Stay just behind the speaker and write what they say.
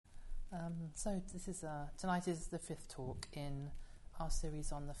Tonight is the fifth talk in our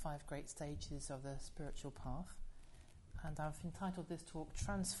series on the 5 great stages of the spiritual path, and I've entitled this talk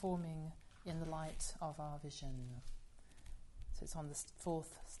 "Transforming in the Light of Our Vision." So it's on the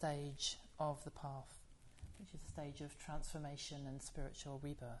 4th stage of the path, which is the stage of transformation and spiritual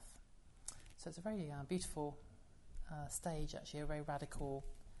rebirth. So it's a very beautiful stage, actually, a very radical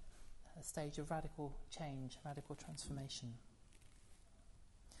stage of radical change, radical transformation.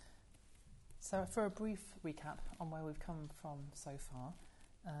 So for a brief recap on where we've come from so far,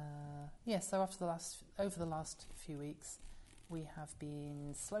 so over the last few weeks, we have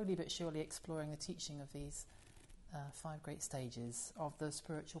been slowly but surely exploring the teaching of these 5 great stages of the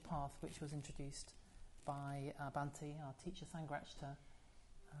spiritual path, which was introduced by Bhante, our teacher Sangharakshita,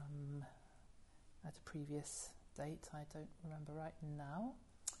 at a previous date, I don't remember right now,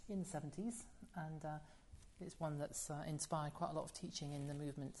 in the 70s, and it's one that's inspired quite a lot of teaching in the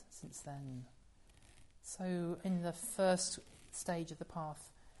movement since then. So in the first stage of the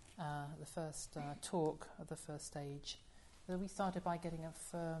path, the first talk of the first stage, we started by getting a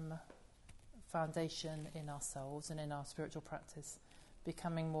firm foundation in ourselves and in our spiritual practice,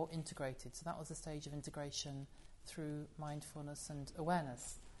 becoming more integrated. So that was the stage of integration through mindfulness and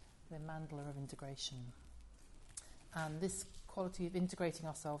awareness, the mandala of integration. And this quality of integrating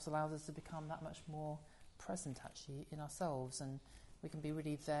ourselves allows us to become that much more present, actually, in ourselves, and we can be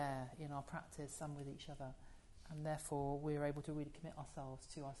really there in our practice and with each other, and therefore we're able to really commit ourselves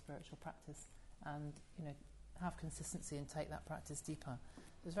to our spiritual practice and, have consistency and take that practice deeper.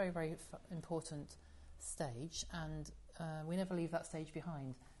 It's a very, very important stage, and we never leave that stage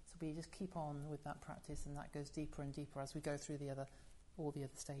behind. So we just keep on with that practice, and that goes deeper and deeper as we go through all the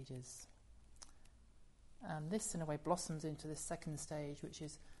other stages. And this, in a way, blossoms into this second stage, which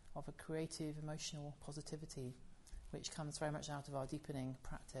is of a creative, emotional positivity, which comes very much out of our deepening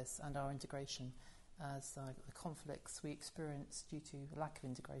practice and our integration, as the conflicts we experience due to lack of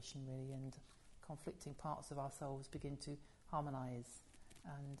integration, really, and conflicting parts of ourselves begin to harmonise,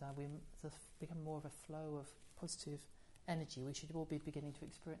 and we become more of a flow of positive energy. We should all be beginning to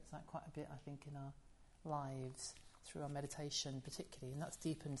experience that quite a bit, I think, in our lives, through our meditation particularly, and that's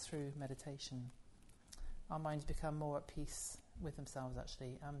deepened through meditation. Our minds become more at peace with themselves,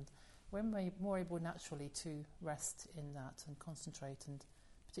 actually, and we're more able naturally to rest in that and concentrate, and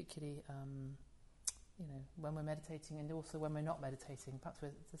particularly, when we're meditating and also when we're not meditating, perhaps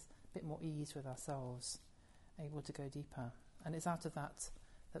with just a bit more ease with ourselves, able to go deeper. And it's out of that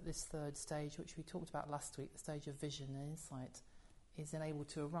this third stage, which we talked about last week, the stage of vision and insight, is then able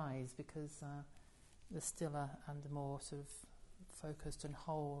to arise, because the stiller and the more sort of focused and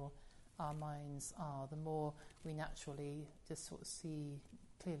whole our minds are, the more we naturally just sort of see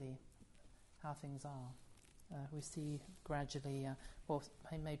clearly how things are. We see gradually,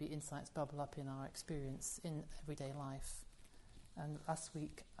 maybe insights bubble up in our experience in everyday life. And last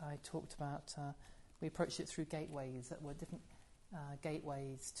week I talked about, we approached it through gateways that were different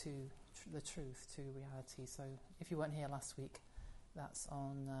gateways to the truth, to reality. So if you weren't here last week, that's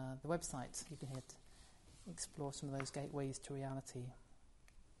on the website. You can explore some of those gateways to reality.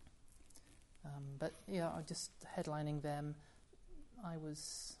 I'm just headlining them. I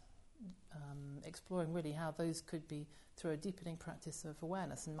was exploring really how those could be through a deepening practice of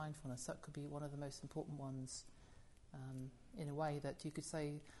awareness and mindfulness. That could be one of the most important ones, in a way that you could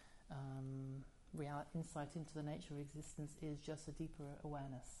say insight into the nature of existence is just a deeper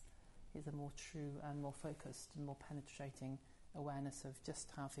awareness, is a more true and more focused and more penetrating awareness of just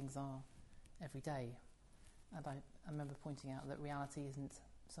how things are every day. And I remember pointing out that reality isn't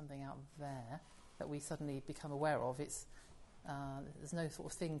something out there that we suddenly become aware of. It's there's no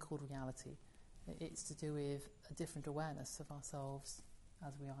sort of thing called reality. It's to do with a different awareness of ourselves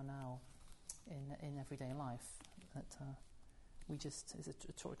as we are now in everyday life. That it's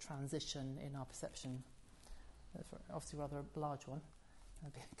a sort of transition in our perception, obviously rather a large one,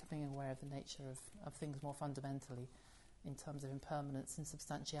 becoming aware of the nature of things more fundamentally, in terms of impermanence and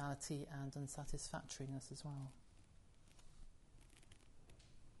substantiality and unsatisfactoriness as well.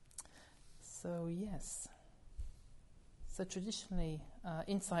 So yes. So traditionally,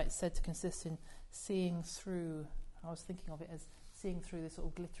 insight is said to consist in seeing through, I was thinking of it as seeing through this sort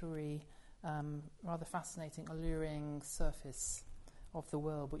of glittery, rather fascinating, alluring surface of the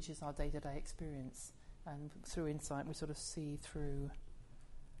world, which is our day-to-day experience. And through insight, we sort of see through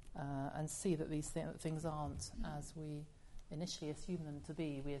and see that these things aren't as we initially assume them to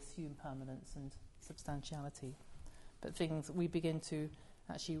be. We assume permanence and substantiality. But things we begin to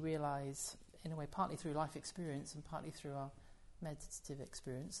actually realise, in a way, partly through life experience and partly through our meditative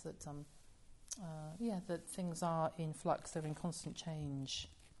experience, that things are in flux, they're in constant change,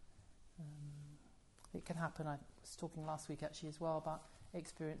 it can happen. I was talking last week actually as well about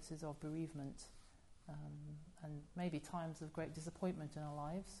experiences of bereavement, and maybe times of great disappointment in our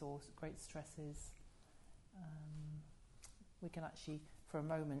lives or great stresses. We can actually, for a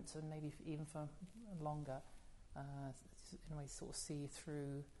moment, and maybe even for longer, in a way sort of see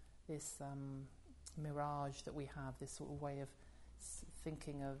through this mirage that we have, this sort of way of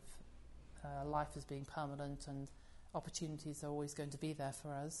thinking of life as being permanent and opportunities are always going to be there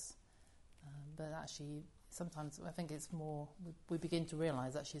for us. But actually, sometimes I think it's more, we begin to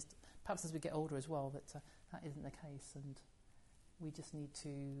realise actually, perhaps as we get older as well, that that isn't the case, and we just need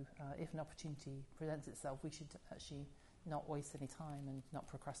to, if an opportunity presents itself, we should actually not waste any time and not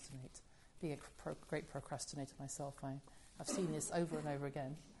procrastinate. Being a great procrastinator myself, I've seen this over and over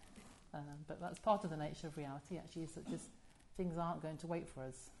again. But that's part of the nature of reality, actually, is that just things aren't going to wait for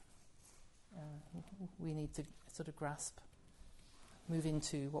us. We need to sort of grasp, move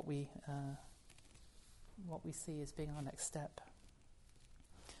into what we see as being our next step.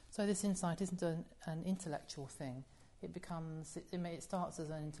 So this insight isn't an intellectual thing. It starts as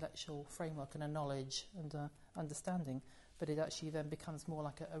an intellectual framework and a knowledge and understanding, but it actually then becomes more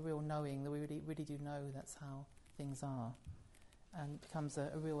like a real knowing, that we really do know that's how things are, and becomes a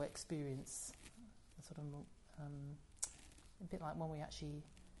real experience, a sort of a bit like when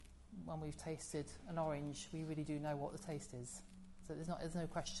we've tasted an orange, we really do know what the taste is. So there's no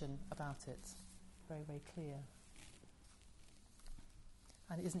question about it. Very, very clear.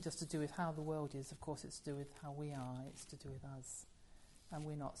 And it isn't just to do with how the world is, of course, it's to do with how we are, it's to do with us. And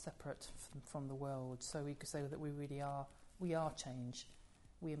we're not separate from the world. So we could say that we are change.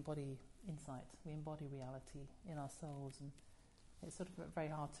 We embody insight, we embody reality in ourselves. And it's sort of very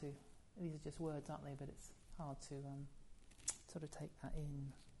hard to, these are just words, aren't they? But it's hard to sort of take that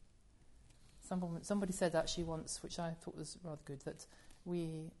in. Somebody said actually once, which I thought was rather good, that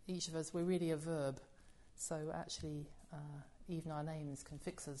each of us, we're really a verb. So actually, even our names can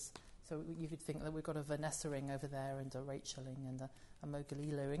fix us. So you could think that we've got a Vanessa-ing over there and a Rachel-ing and a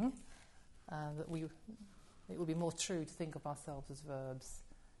Mogalila-ing. It would be more true to think of ourselves as verbs,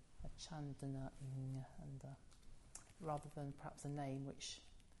 a Chandana-ing, and rather than perhaps a name which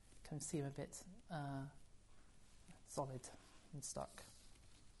can seem a bit solid and stuck.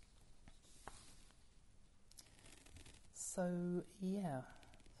 So,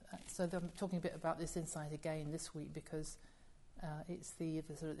 so I'm talking a bit about this insight again this week because it's the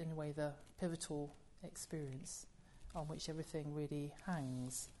sort of, in a way, the pivotal experience on which everything really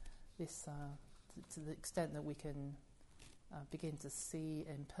hangs. This, to the extent that we can begin to see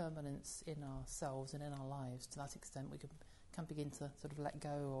impermanence in ourselves and in our lives, to that extent we can begin to sort of let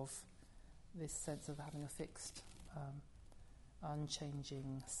go of this sense of having a fixed,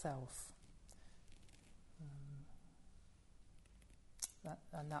 unchanging self.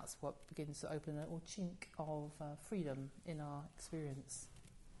 And that's what begins to open a little chink of freedom in our experience.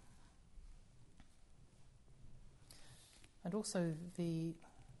 And also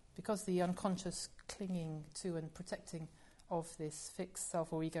because the unconscious clinging to and protecting of this fixed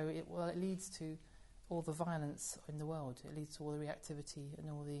self or ego, it leads to all the violence in the world. It leads to all the reactivity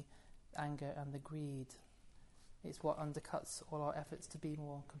and all the anger and the greed. It's what undercuts all our efforts to be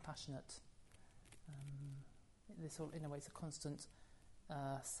more compassionate. This, in a way, is a constant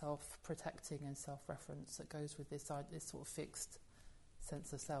self-protecting and self-reference that goes with this sort of fixed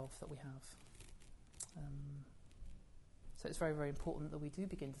sense of self that we have. So it's very, very important that we do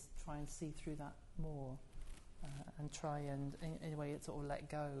begin to try and see through that more and try and, in a way, sort of let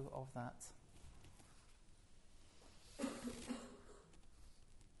go of that.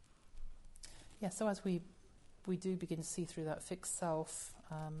 Yeah, so as we do begin to see through that fixed self,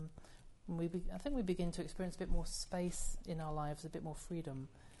 I think we begin to experience a bit more space in our lives, a bit more freedom,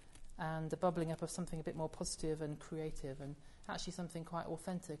 and the bubbling up of something a bit more positive and creative, and actually something quite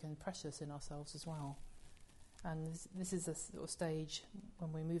authentic and precious in ourselves as well. And this is a sort of stage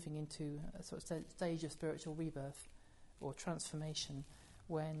when we're moving into a sort of stage of spiritual rebirth or transformation,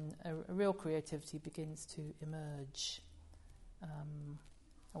 when a real creativity begins to emerge, and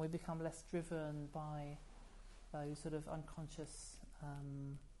we become less driven by those sort of unconscious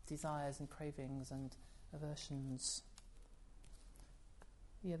desires and cravings and aversions.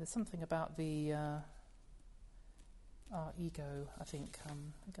 Yeah, there's something about our ego, I think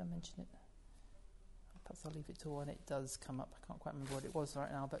I mentioned it. Perhaps I'll leave it to when it does come up. I can't quite remember what it was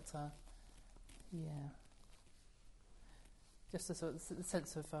right now, but just the sort of the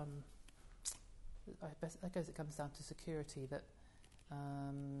sense of, I guess it comes down to security, that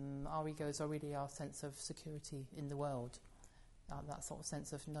our egos are really our sense of security in the world. That sort of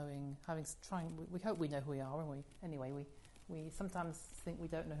sense of knowing, we hope we know who we are, and anyway, we sometimes think we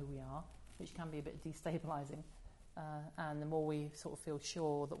don't know who we are, which can be a bit destabilising. And the more we sort of feel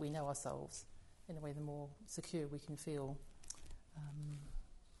sure that we know ourselves, in a way, the more secure we can feel.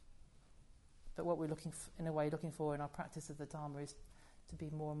 But what we're looking for in our practice of the Dharma is to be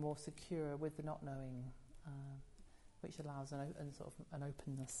more and more secure with the not knowing, which allows an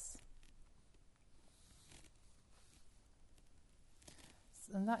openness.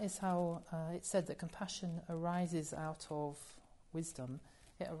 And that is how it's said that compassion arises out of wisdom,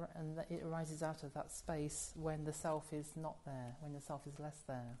 and that it arises out of that space when the self is not there, when the self is less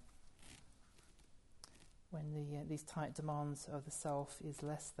there. When these tight demands of the self is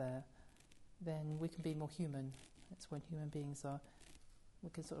less there, then we can be more human. It's when human beings we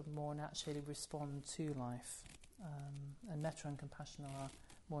can sort of more naturally respond to life. And metta and compassion are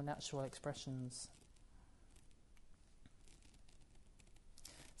more natural expressions.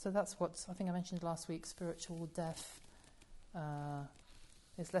 So that's what I think I mentioned last week. Spiritual death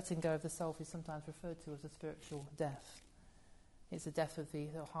is letting go of the self is sometimes referred to as a spiritual death. It's a death of the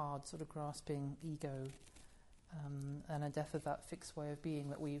hard, sort of grasping ego, and a death of that fixed way of being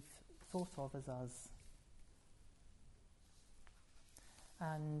that we've thought of as us.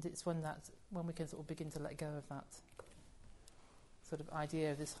 And it's when we can sort of begin to let go of that sort of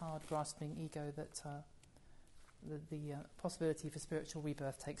idea of this hard grasping ego that the possibility for spiritual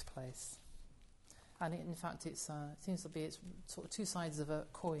rebirth takes place. And in fact, it seems to be it's sort of two sides of a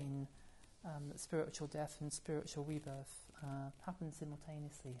coin. That spiritual death and spiritual rebirth happen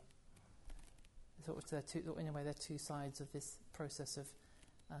simultaneously. In a way, they're two sides of this process of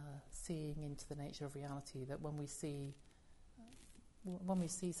seeing into the nature of reality. That when we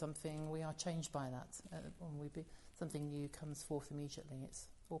see something, we are changed by that. Something new comes forth immediately. It's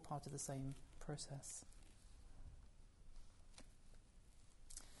all part of the same process.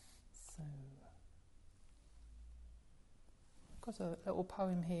 So, I've got a little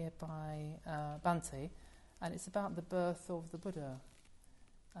poem here by Bhante, and it's about the birth of the Buddha.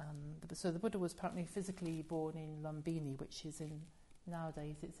 So the Buddha was apparently physically born in Lumbini, which is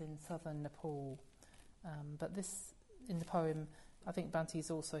nowadays it's in southern Nepal. But this, in the poem, I think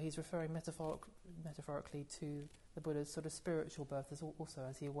he's referring metaphorically to the Buddha's sort of spiritual birth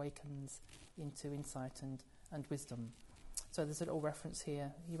as he awakens into insight and wisdom. So there's a little reference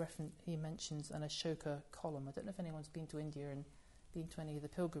here. He mentions an Ashoka column. I don't know if anyone's been to India and been to any of the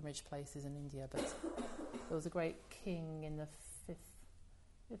pilgrimage places in India, but there was a great king in the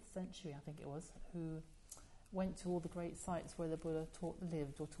 5th century, I think it was, who went to all the great sites where the Buddha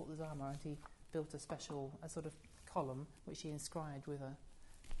lived or taught the Dharma, and he built a sort of column which he inscribed with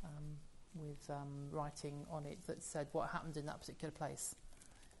writing on it that said what happened in that particular place.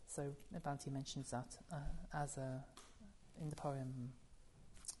 So Bhante mentions that in the poem.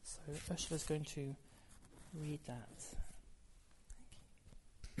 So Ursula's going to read that.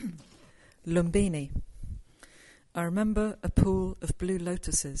 Lumbini. I remember a pool of blue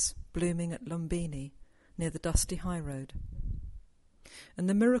lotuses blooming at Lumbini near the dusty high road. And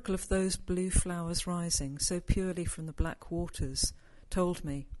the miracle of those blue flowers rising so purely from the black waters told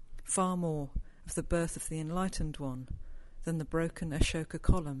me far more of the birth of the enlightened one than the broken Ashoka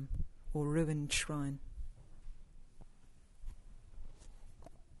column or ruined shrine.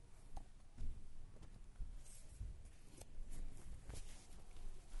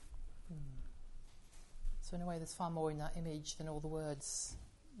 So in a way, there's far more in that image than all the words.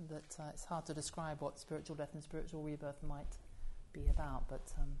 That it's hard to describe what spiritual death and spiritual rebirth might be about, but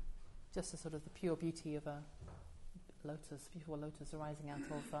just the pure beauty of a beautiful lotus arising out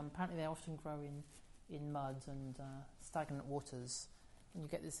of. Apparently, they often grow in mud and stagnant waters, and you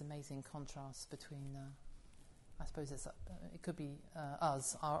get this amazing contrast between. I suppose it could be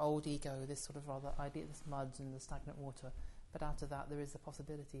us, our old ego, this sort of rather idea, this mud and the stagnant water. But out of that, there is a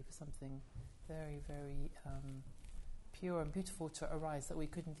possibility for something very, very pure and beautiful to arise that we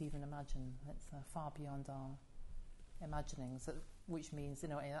couldn't even imagine. It's far beyond our imaginings, which means,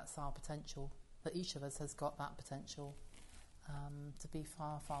 in a way, that's our potential, that each of us has got that potential to be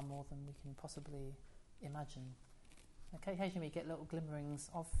far, far more than we can possibly imagine. Occasionally we get little glimmerings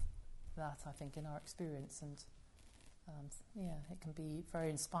of that, I think, in our experience, and it can be very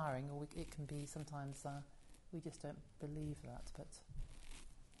inspiring, or it can be sometimes we just don't believe that, but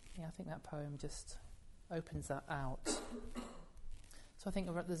I think that poem just opens that out. So I think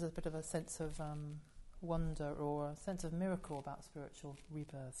there's a bit of a sense of wonder or a sense of miracle about spiritual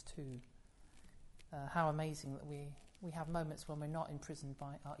rebirth too. How amazing that we have moments when we're not imprisoned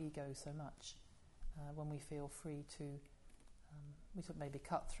by our ego so much, when we feel free to we could maybe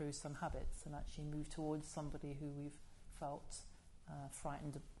cut through some habits and actually move towards somebody who we've felt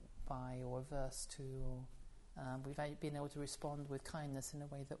frightened by or averse to, or we've been able to respond with kindness in a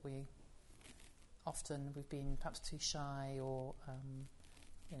way that we often we've been perhaps too shy or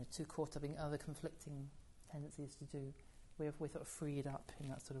too caught up in other conflicting tendencies to do. We're sort of freed up in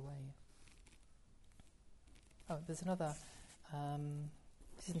that sort of way. Oh, there's another,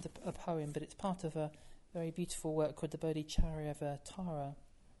 this isn't a poem, but it's part of a very beautiful work called the Bodhicharyavatara,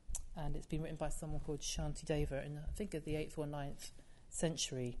 and it's been written by someone called Shantideva in, I think, of the 8th or 9th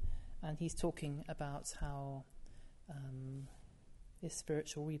century, and he's talking about how this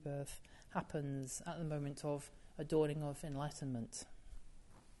spiritual rebirth happens at the moment of a dawning of enlightenment.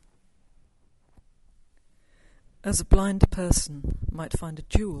 As a blind person might find a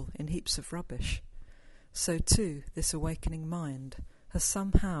jewel in heaps of rubbish, so too this awakening mind has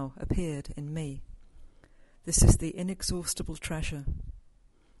somehow appeared in me. This is the inexhaustible treasure,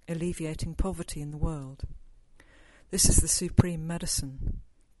 alleviating poverty in the world. This is the supreme medicine,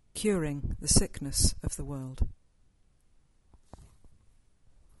 curing the sickness of the world.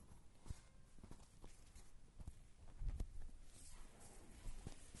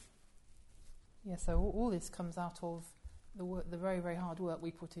 Yeah, so all this comes out of the very, very hard work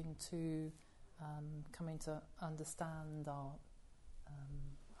we put into coming to understand our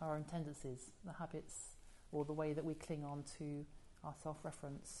own tendencies, the habits, or the way that we cling on to our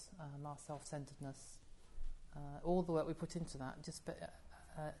self-reference, our self-centeredness. All the work we put into that,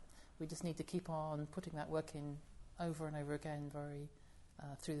 we just need to keep on putting that work in over and over again,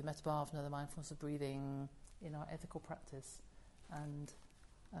 through the Metabhavana, the mindfulness of breathing, in our ethical practice. And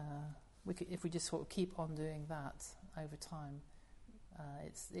if we just sort of keep on doing that over time,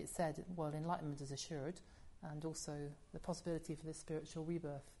 it's said, well, enlightenment is assured, and also the possibility for this spiritual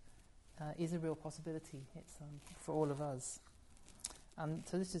rebirth is a real possibility. It's for all of us. And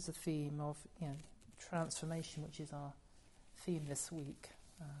so this is the theme of transformation, which is our theme this week.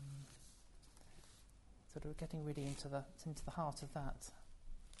 Sort of getting really into the heart of that.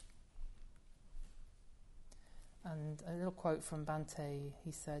 And a little quote from Bhante.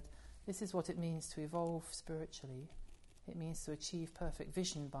 He said, "This is what it means to evolve spiritually. It means to achieve perfect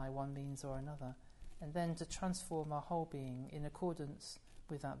vision by one means or another, and then to transform our whole being in accordance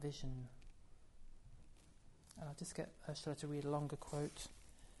with that vision." And I'll just get Ursula to read a longer quote.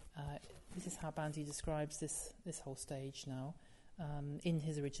 This is how Bhante describes this whole stage now in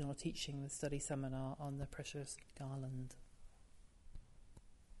his original teaching, the study seminar on the precious garland.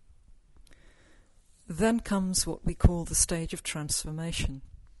 Then comes what we call the stage of transformation.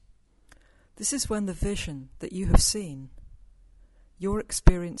 This is when the vision that you have seen, your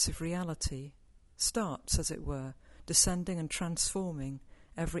experience of reality, starts, as it were, descending and transforming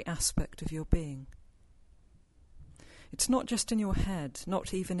every aspect of your being. It's not just in your head,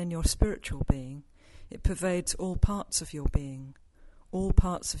 not even in your spiritual being. It pervades all parts of your being, all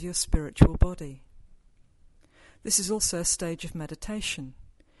parts of your spiritual body. This is also a stage of meditation,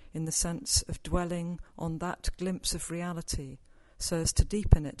 in the sense of dwelling on that glimpse of reality so as to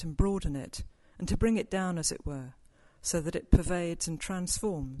deepen it and broaden it and to bring it down, as it were, so that it pervades and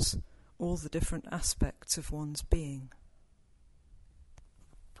transforms all the different aspects of one's being.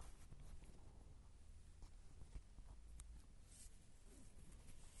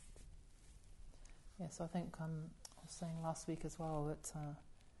 Yes, I think I was saying last week as well that,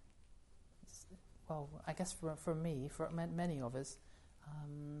 I guess for me, for many of us,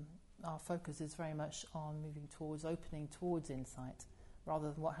 our focus is very much on moving towards, opening towards insight,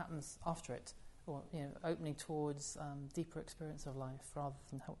 rather than what happens after it, or opening towards deeper experience of life, rather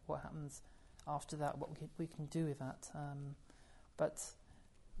than what happens after that, what we can do with that. But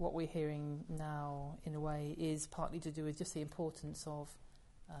what we're hearing now, in a way, is partly to do with just the importance of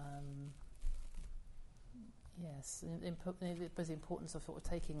the importance of sort of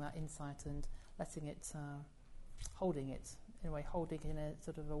taking that insight and letting it, holding it in a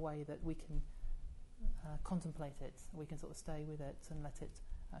sort of a way that we can contemplate it. We can sort of stay with it and let it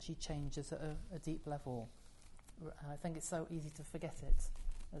actually change us at a deep level. I think it's so easy to forget it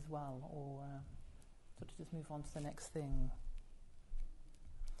as well, or sort of just move on to the next thing.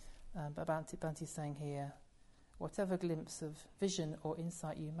 But Bhante's saying here, whatever glimpse of vision or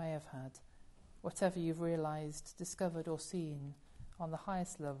insight you may have had, whatever you've realised, discovered or seen on the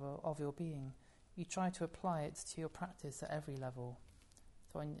highest level of your being, you try to apply it to your practice at every level.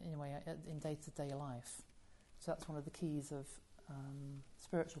 So in day-to-day life. So that's one of the keys of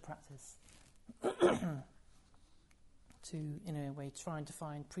spiritual practice. To, in a way, trying to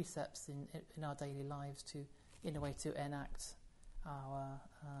find precepts in our daily lives to, in a way, to enact our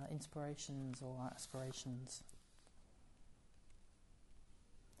inspirations or our aspirations.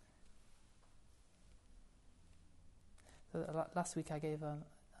 So last week I gave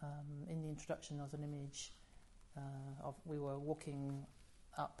in the introduction there was an image of we were walking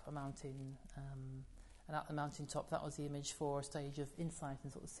up a mountain, and at the mountaintop, that was the image for a stage of insight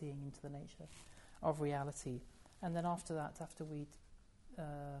and sort of seeing into the nature of reality. And then after that, after we'd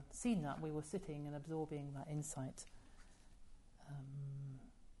seen that, we were sitting and absorbing that insight.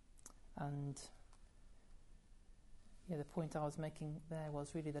 And the point I was making there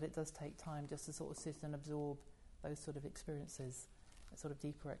was really that it does take time just to sort of sit and absorb those sort of experiences, sort of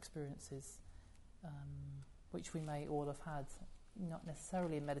deeper experiences, which we may all have had, not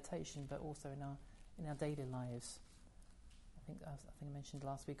necessarily in meditation, but also in our daily lives. I think I mentioned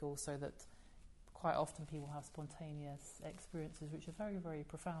last week also that quite often people have spontaneous experiences which are very, very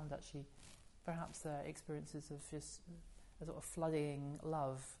profound actually. Perhaps they're experiences of just a sort of flooding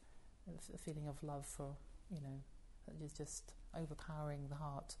love, a feeling of love for, that is just overpowering the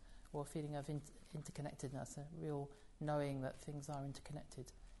heart, or a feeling of interconnectedness, a real knowing that things are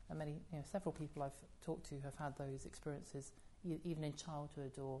interconnected. And several people I've talked to have had those experiences, even in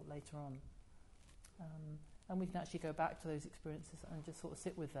childhood or later on. And we can actually go back to those experiences and just sort of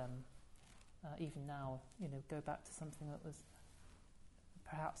sit with them, even now, go back to something that was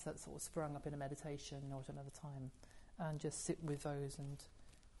perhaps that sort of sprung up in a meditation or at another time, and just sit with those, and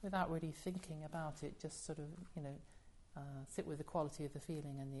without really thinking about it, just sort of, sit with the quality of the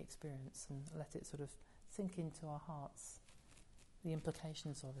feeling and the experience and let it sort of sink into our hearts, the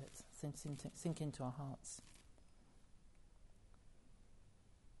implications of it sink into our hearts.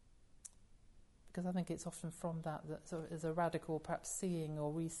 Because I think it's often from that sort of there's a radical perhaps seeing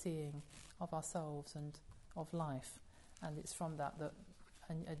or re-seeing of ourselves and of life, and it's from that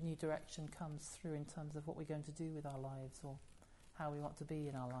a new direction comes through in terms of what we're going to do with our lives or how we want to be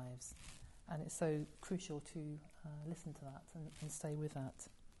in our lives. And it's so crucial to listen to that and stay with that.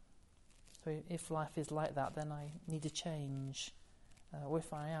 So if life is like that, then I need to change. Or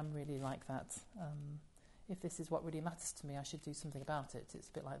if I am really like that, if this is what really matters to me, I should do something about it. It's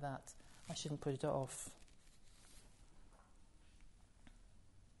a bit like that. I shouldn't put it off.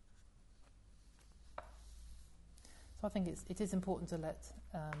 So I think it is important to let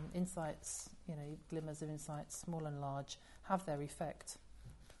insights, glimmers of insights, small and large, have their effect.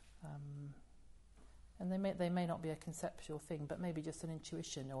 And they may not be a conceptual thing, but maybe just an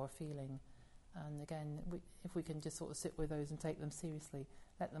intuition or a feeling. And again, if we can just sort of sit with those and take them seriously,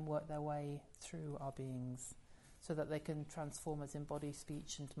 let them work their way through our beings, so that they can transform us in body,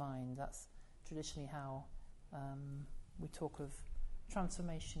 speech and mind. That's traditionally how we talk of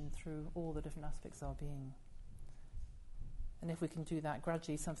transformation through all the different aspects of our being. And if we can do that,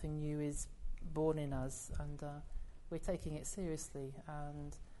 gradually something new is born in us, and we're taking it seriously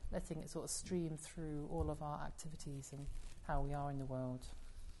and letting it sort of stream through all of our activities and how we are in the world.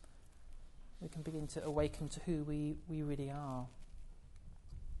 We can begin to awaken to who we really are.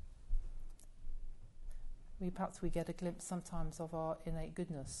 Perhaps we get a glimpse sometimes of our innate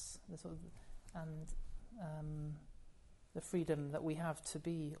goodness, and the freedom that we have to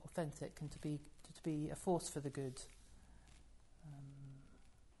be authentic and to be a force for the good.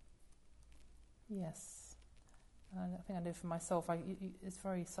 Yes, and I think I know for myself, it's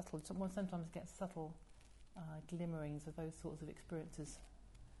very subtle. One sometimes gets subtle glimmerings of those sorts of experiences,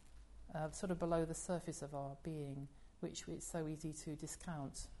 sort of below the surface of our being, which it's so easy to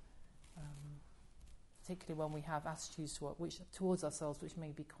discount. Particularly when we have attitudes towards ourselves which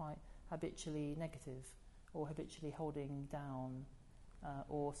may be quite habitually negative, or habitually holding down,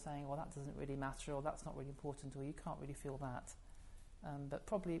 or saying, well, that doesn't really matter, or that's not really important, or you can't really feel that. But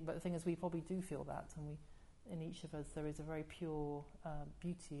the thing is, we probably do feel that, and in each of us there is a very pure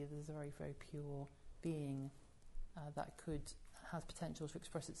beauty, there's a very, very pure being that has potential to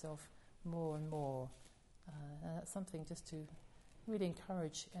express itself more and more. And that's something just to really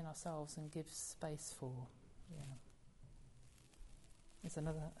encourage in ourselves and give space for. Yeah. There's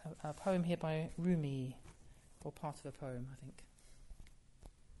a poem here by Rumi, or part of a poem, I think.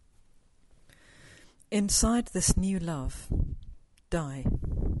 Inside this new love, die.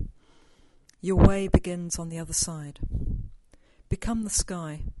 Your way begins on the other side. Become the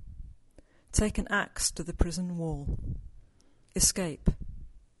sky. Take an axe to the prison wall. Escape.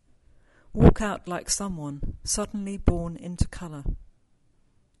 Walk out like someone suddenly born into colour.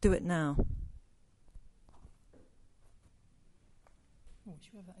 Do it now. Oh,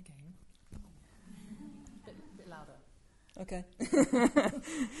 should we have that again? A bit louder. Okay.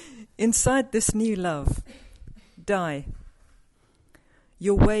 Inside this new love, die.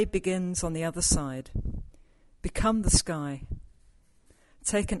 Your way begins on the other side. Become the sky.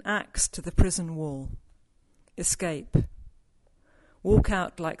 Take an axe to the prison wall. Escape. Walk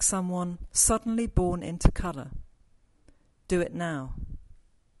out like someone suddenly born into colour. Do it now.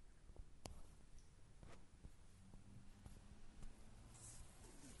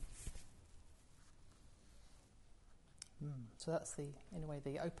 So that's in a way,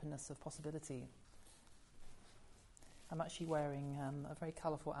 the openness of possibility. I'm actually wearing a very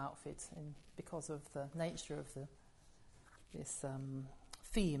colourful outfit because of the nature of this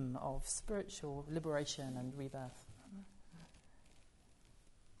theme of spiritual liberation and rebirth.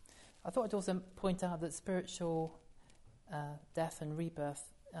 I thought I'd also point out that spiritual death and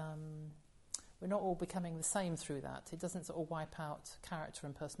rebirth, we're not all becoming the same through that. It doesn't sort of wipe out character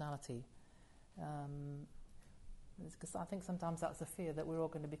and personality. Because I think sometimes that's a fear that we're all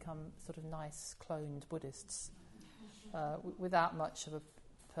going to become sort of nice cloned Buddhists without much of a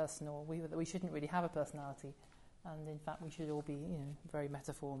personal. We shouldn't really have a personality, and in fact we should all be, very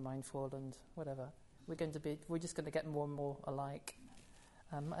metaphor mindful and whatever. We're just going to get more and more alike.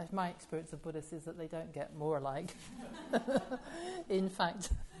 My experience of Buddhists is that they don't get more alike. In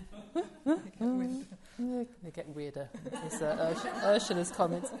fact, they get weirder. It's Ursula's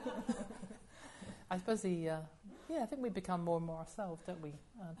comment. I suppose I think we become more and more ourselves, don't we?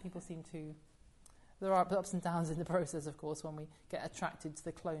 People seem to. There are ups and downs in the process, of course, when we get attracted to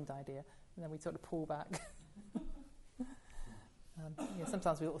the cloned idea, and then we sort of pull back.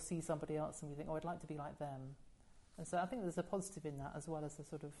 Sometimes we all see somebody else and we think, "Oh, I'd like to be like them." And so I think there's a positive in that, as well as a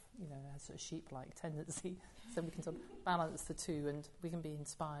sort of, a sort of sheep-like tendency. So we can sort of balance the two, and we can be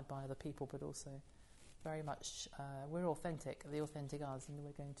inspired by other people, but also very much we're authentic, the authentic us, and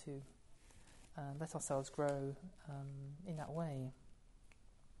we're going to let ourselves grow in that way.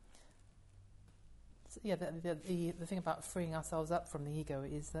 So, the thing about freeing ourselves up from the ego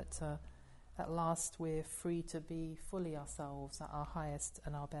is that at last we're free to be fully ourselves at our highest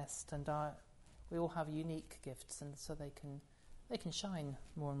and our best, and we all have unique gifts, and so they can shine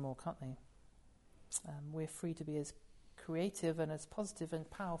more and more, can't they? We're free to be as creative and as positive and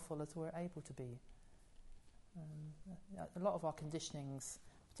powerful as we're able to be. A lot of our conditionings,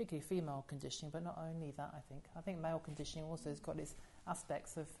 particularly female conditioning, but not only that, I think male conditioning also has got its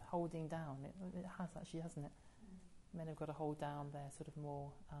aspects of holding down. It has actually, hasn't it? Men have got to hold down their sort of more,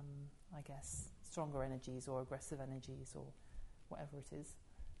 stronger energies or aggressive energies or whatever it is,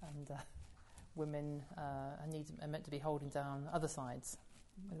 and women are meant to be holding down other sides.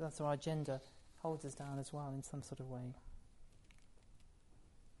 That's why our gender holds us down as well in some sort of way.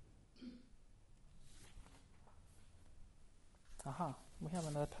 Aha, we have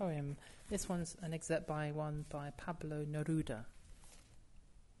another poem. This one's an excerpt by Pablo Neruda.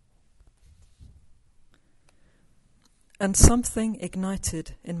 And something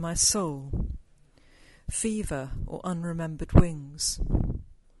ignited in my soul, fever or unremembered wings,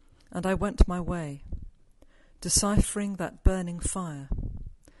 and I went my way, deciphering that burning fire,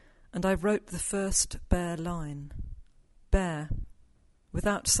 and I wrote the first bare line, bare,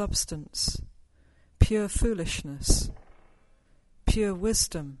 without substance, pure foolishness, pure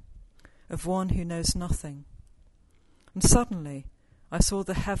wisdom of one who knows nothing. And suddenly I saw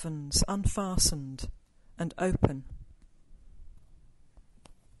the heavens unfastened and open.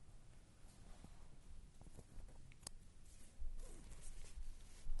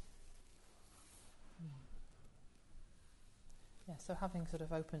 So having sort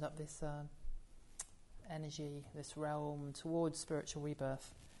of opened up this energy, this realm towards spiritual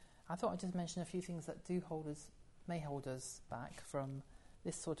rebirth, I thought I'd just mention a few things that may hold us back from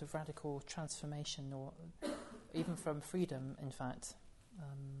this sort of radical transformation, or even from freedom, in fact.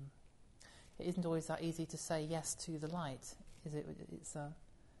 It isn't always that easy to say yes to the light, is it?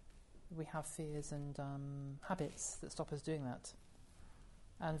 We have fears and habits that stop us doing that,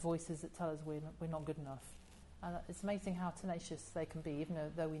 and voices that tell us we're not good enough. And it's amazing how tenacious they can be, even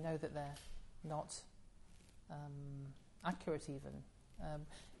though we know that they're not accurate even.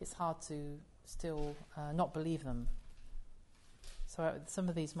 It's hard to still not believe them. So some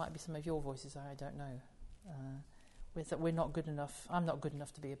of these might be some of your voices, I don't know. With that we're not good enough, I'm not good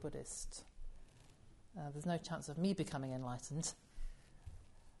enough to be a Buddhist. There's no chance of me becoming enlightened.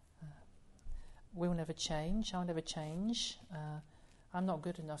 We'll never change, I'll never change. I'm not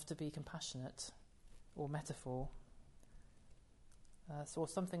good enough to be compassionate. Or metaphor. So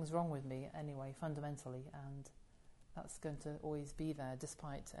something's wrong with me anyway, fundamentally, and that's going to always be there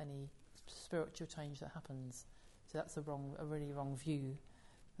despite any spiritual change that happens. So that's a really wrong view,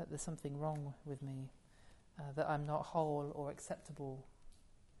 that there's something wrong with me, that I'm not whole or acceptable.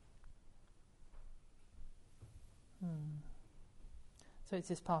 So it's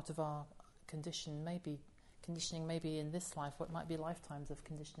just part of our conditioning, maybe in this life, what might be lifetimes of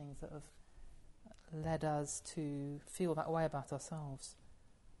conditionings that have led us to feel that way about ourselves.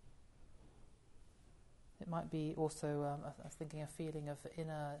 It might be also, I was thinking, a feeling of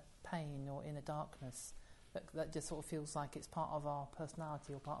inner pain or inner darkness that just sort of feels like it's part of our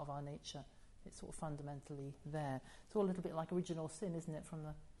personality or part of our nature It's sort of fundamentally there. It's all a little bit like original sin, isn't it, from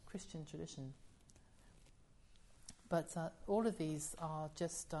the Christian tradition? But all of these are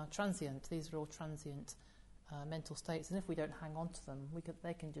just transient. These are all transient mental states, and if we don't hang on to them,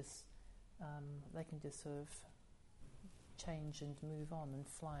 they can just sort of change and move on and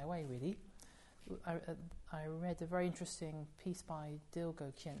fly away. Really, I read a very interesting piece by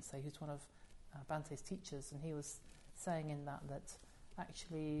Dilgo Khyentse, who's one of Bante's teachers, and he was saying in that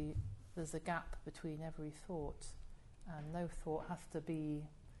actually there's a gap between every thought, and no thought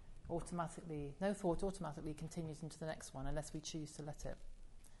automatically continues into the next one unless we choose to let it.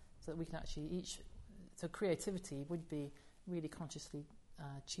 So that we can actually so creativity would be really consciously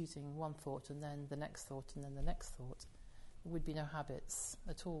choosing one thought and then the next thought and then the next thought. There would be no habits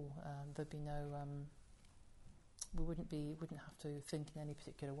at all. There'd be no. We wouldn't have to think in any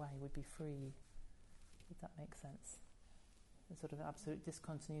particular way. We'd be free. If that makes sense. There's sort of absolute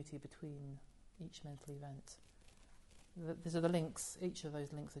discontinuity between each mental event. These are the links. Each of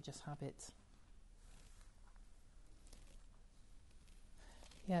those links are just habit.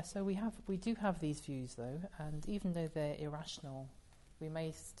 Yeah, so we do have these views though, and even though they're irrational, we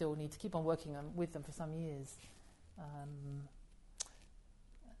may still need to keep on working with them for some years.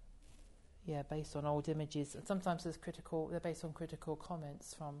 Based on old images, and sometimes they're based on critical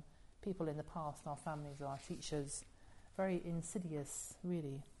comments from people in the past, our families or our teachers. Very insidious,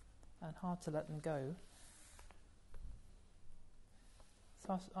 really, and hard to let them go.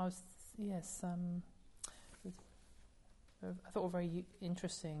 So I thought a very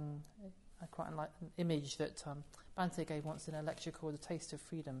interesting, I quite like an image that Bante gave once in a lecture called The Taste of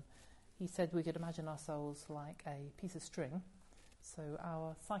Freedom. He said we could imagine ourselves like a piece of string. So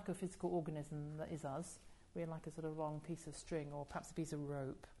our psychophysical organism that is us, we're like a sort of long piece of string or perhaps a piece of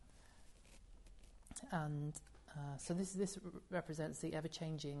rope. And so this represents the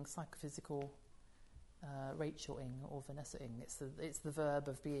ever-changing psychophysical Rachel Ing or Vanessa Ing. It's the verb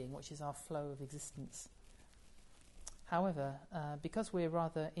of being, which is our flow of existence. However, because we're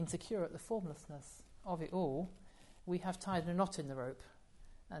rather insecure at the formlessness of it all, we have tied a knot in the rope,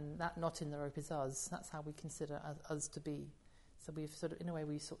 and that knot in the rope is us. That's how we consider us to be. So we've sort of, in a way,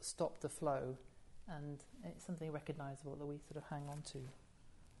 we sort of stopped the flow, and it's something recognisable that we sort of hang on to.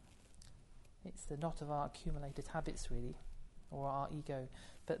 It's the knot of our accumulated habits, really, or our ego.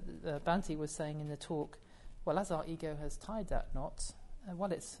 But Bante was saying in the talk, well, as our ego has tied that knot,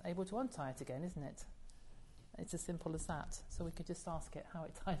 it's able to untie it again, isn't it? It's as simple as that. So we could just ask it how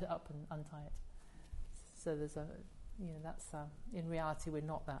it tied it up and untie it. So there's in reality, we're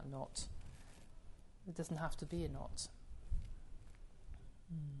not that knot. It doesn't have to be a knot.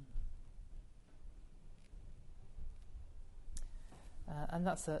 And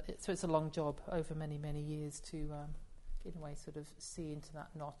it's a long job over many, many years to, in a way, sort of see into that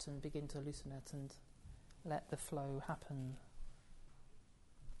knot and begin to loosen it and let the flow happen.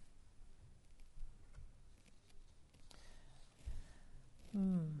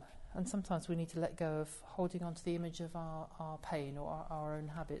 And sometimes we need to let go of holding on to the image of our pain or our own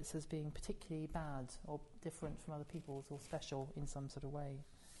habits as being particularly bad or different from other people's or special in some sort of way.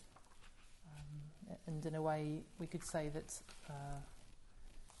 And in a way, we could say that,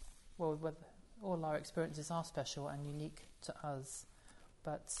 all our experiences are special and unique to us,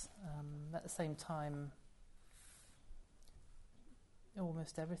 but at the same time,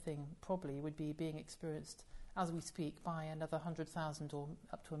 almost everything probably would be being experienced as we speak by another 100,000 or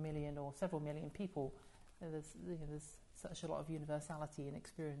up to 1 million or several million people. There's such a lot of universality in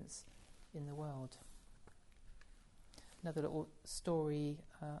experience in the world. Another little story,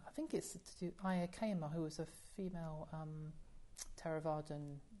 I think it's to do Ayya Khema, who was a female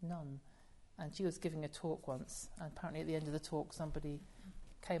Theravadan nun, and she was giving a talk once, and apparently at the end of the talk somebody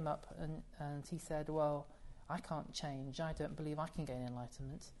came up and he said, well, I can't change, I don't believe I can gain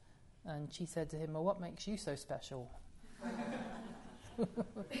enlightenment. And she said to him, well, what makes you so special? That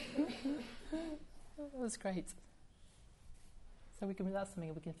was great. So that's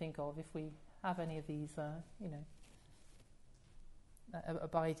something we can think of if we have any of these,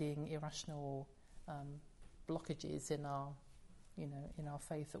 abiding, irrational blockages in our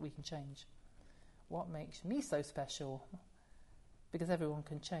faith that we can change. What makes me so special? Because everyone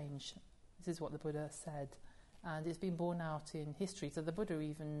can change. This is what the Buddha said. And it's been borne out in history. So the Buddha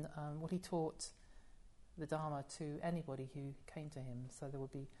even, he taught the Dharma to anybody who came to him. So there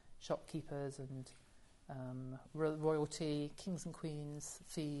would be shopkeepers and royalty, kings and queens,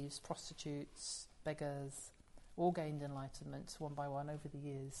 thieves, prostitutes, beggars, all gained enlightenment one by one over the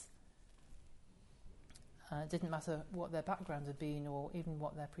years. It didn't matter what their background had been or even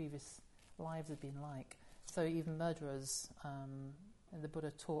what their previous lives had been like. So even murderers, and the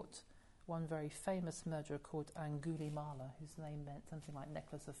Buddha taught one very famous murderer called Angulimala, whose name meant something like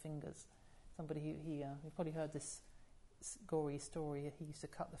necklace of fingers. Somebody you've probably heard this gory story. He used to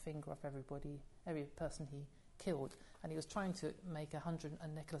cut the finger off every person he killed, and he was trying to make a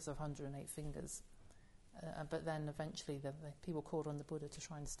necklace of 108 fingers. But then eventually the people called on the Buddha to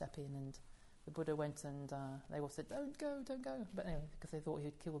try and step in, and the Buddha went, and they all said, don't go. But anyway, because they thought he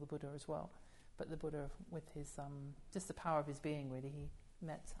would kill the Buddha as well. But the Buddha, with his just the power of his being, really, he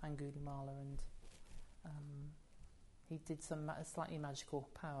met Angulimala, and he did some slightly magical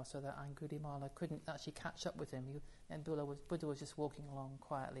power so that Angulimala couldn't actually catch up with him. And Buddha was just walking along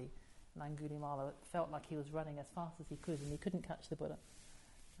quietly, and Angulimala felt like he was running as fast as he could, and he couldn't catch the Buddha.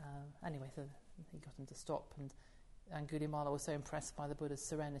 Anyway, so he got him to stop, and Angulimala was so impressed by the Buddha's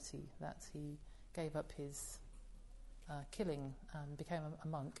serenity that he gave up his killing and became a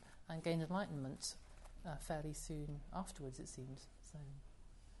monk and gained enlightenment fairly soon afterwards, it seems. So,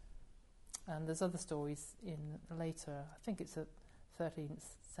 and there's other stories in later, I think it's the 13th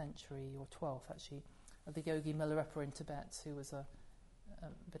century or 12th actually, of the yogi Milarepa in Tibet, who was a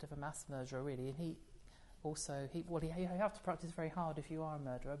bit of a mass murderer really, and he you have to practice very hard if you are a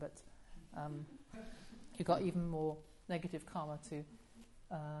murderer, but you've got even more negative karma to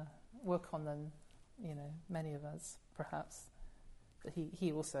work on than many of us perhaps. But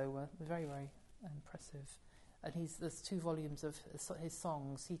he also very, very impressive, and there's 2 volumes of his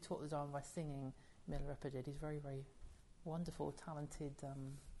songs. He taught the Dharma by singing. Milarepa did. He's very, very wonderful, talented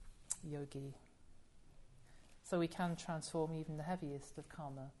yogi. So we can transform even the heaviest of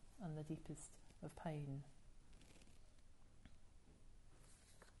karma and the deepest of pain.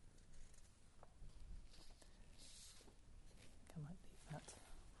 I might leave that.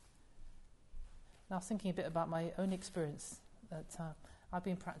 Now I was thinking a bit about my own experience. That I've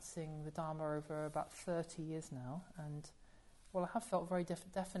been practicing the Dharma over about 30 years now, and I have felt very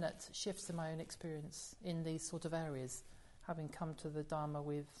definite shifts in my own experience in these sort of areas, having come to the Dharma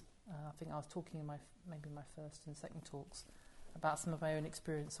with, I think I was talking in my first and second talks about some of my own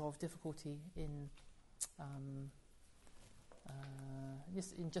experience of difficulty in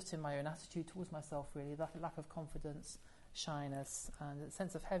just in my own attitude towards myself, really, lack of confidence, shyness, and a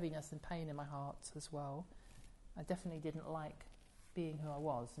sense of heaviness and pain in my heart as well. I definitely didn't like being who I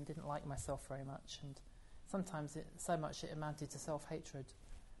was and didn't like myself very much, and sometimes it amounted to self-hatred.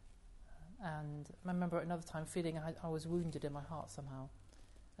 And I remember at another time feeling I was wounded in my heart somehow,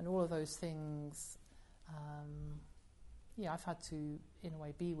 and all of those things I've had to in a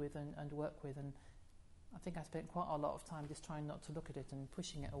way be with and work with, and I think I spent quite a lot of time just trying not to look at it and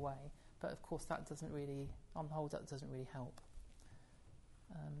pushing it away, but of course that doesn't really help.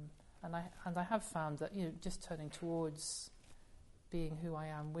 And I have found that just turning towards being who I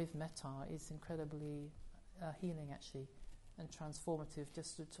am with metta is incredibly healing actually, and transformative,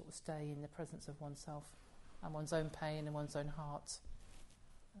 just to sort of stay in the presence of oneself and one's own pain and one's own heart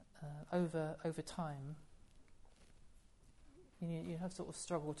over time. You have sort of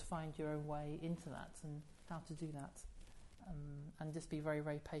struggled to find your own way into that and how to do that, and just be very,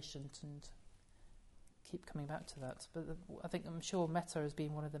 very patient and keep coming back to that. But I'm sure metta has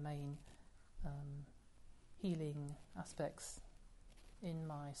been one of the main healing aspects in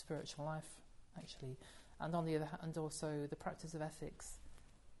my spiritual life, actually. And on the other hand, also the practice of ethics.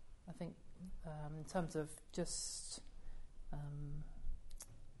 I think in terms of just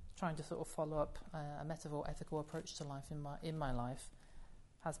trying to sort of follow up a metaphor ethical approach to life in my life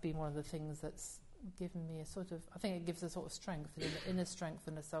has been one of the things that's given me I think it gives a sort of strength, an inner strength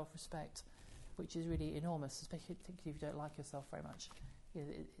and a self-respect, which is really enormous, especially if you don't like yourself very much.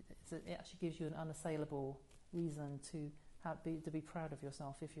 It actually gives you an unassailable reason to be proud of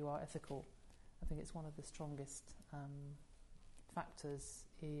yourself if you are ethical. I think it's one of the strongest factors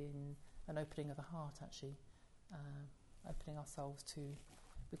in an opening of the heart, actually. Opening ourselves to,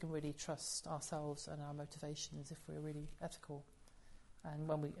 we can really trust ourselves and our motivations if we're really ethical. And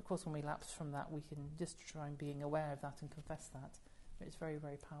when we lapse from that, we can just try and being aware of that and confess that. But it's very,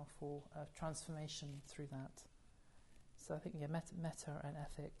 very powerful transformation through that. So I think metta and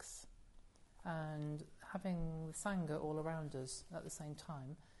ethics, and having the Sangha all around us at the same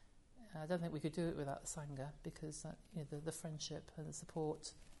time. I don't think we could do it without the Sangha, because the friendship and the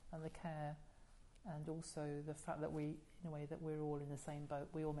support and the care, and also the fact that we're all in the same boat.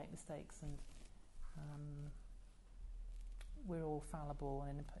 We all make mistakes, and we're all fallible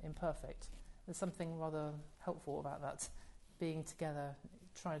and imperfect. There's something rather helpful about that, being together,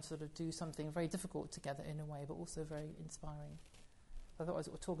 trying to sort of do something very difficult together in a way, but also very inspiring. I thought I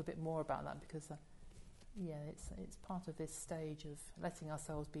would talk a bit more about that, because it's part of this stage of letting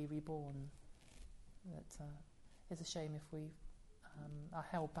ourselves be reborn. That it's a shame if we are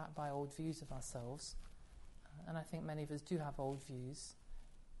held back by old views of ourselves, and I think many of us do have old views,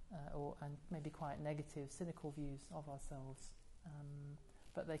 and maybe quite negative, cynical views of ourselves.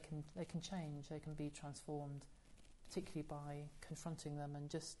 But they can change. They can be transformed, particularly by confronting them and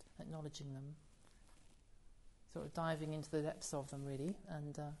just acknowledging them, sort of diving into the depths of them, really,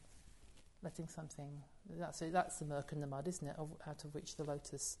 and letting something. That's the murk and the mud, isn't it? Out of which the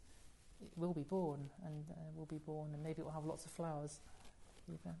lotus will be born, and maybe it will have lots of flowers,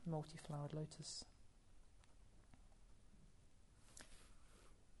 a multi-flowered lotus.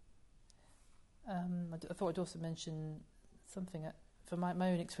 I thought I'd also mention something from my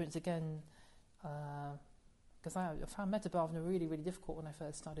own experience again, because I found Metta Bhavana really, really difficult when I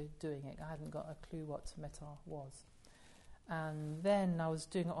first started doing it. I hadn't got a clue what metta was. And then I was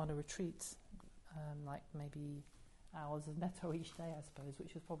doing it on a retreat, like maybe hours of metta each day, I suppose,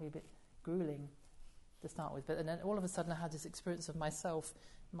 which was probably a bit grueling to start with. But then all of a sudden I had this experience of myself.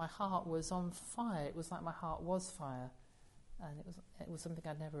 My heart was on fire. It was like my heart was fire. And it was something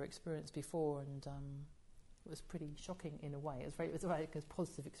I'd never experienced before, and it was pretty shocking in a way. It was a very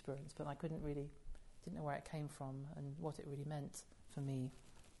positive experience, but I didn't know where it came from and what it really meant for me.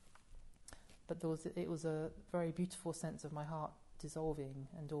 But it was a very beautiful sense of my heart dissolving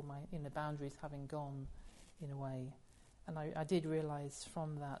and all my inner boundaries having gone, in a way. And I did realise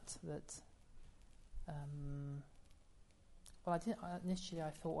from that initially I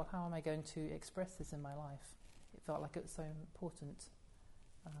thought, well, how am I going to express this in my life? It felt like it was so important,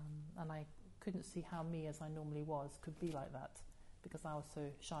 and I couldn't see how me, as I normally was, could be like that, because I was so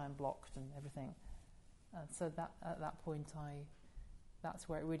shy and blocked and everything. And so that at that point, that's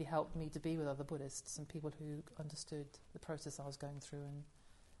where it really helped me to be with other Buddhists and people who understood the process I was going through,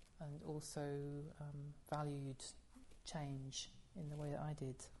 and also valued change in the way that I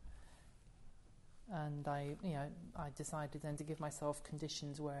did. And I decided then to give myself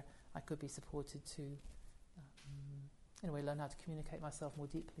conditions where I could be supported to, in a way, learn how to communicate myself more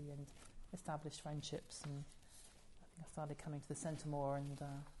deeply and establish friendships. And I think I started coming to the centre more, and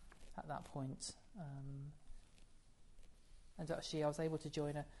at that point, and actually I was able to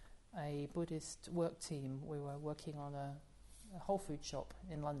join a Buddhist work team. We were working on a Whole Food shop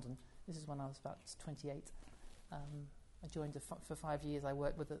in London. This is when I was about 28. I joined for 5 years. I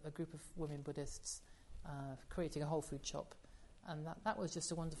worked with a group of women Buddhists creating a Whole Food shop, and that was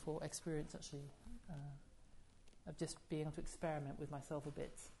just a wonderful experience, actually, of just being able to experiment with myself a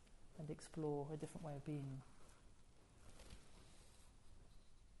bit and explore a different way of being.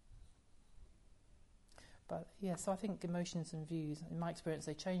 But yeah, so I think emotions and views, in my experience,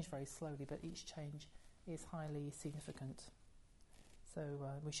 they change very slowly, but each change is highly significant. So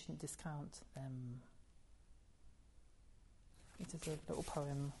we shouldn't discount them. It is a little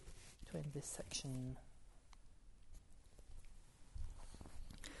poem to end this section.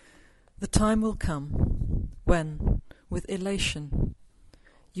 The time will come when, with elation,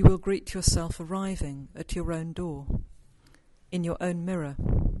 you will greet yourself arriving at your own door, in your own mirror,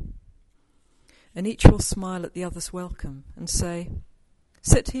 and each will smile at the other's welcome and say,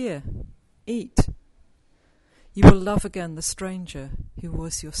 "Sit here, eat." You will love again the stranger who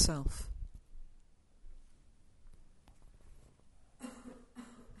was yourself.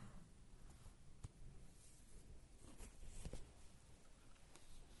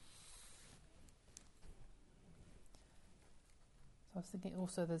 I was thinking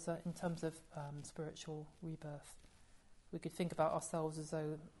also there's in terms of spiritual rebirth, we could think about ourselves as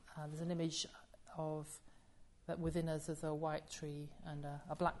though there's an image of that within us as a white tree and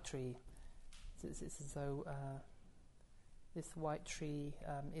a black tree. It's as though this white tree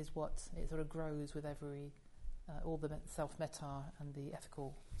is what it sort of grows with every all the self-metta and the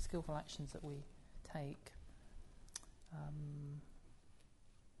ethical, skillful actions that we take.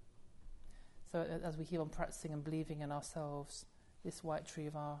 So as we keep on practicing and believing in ourselves, this white tree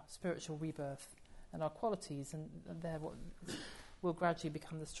of our spiritual rebirth and our qualities, and they're what will gradually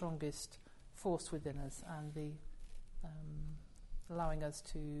become the strongest force within us, and the allowing us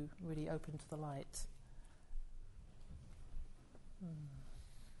to really open to the light.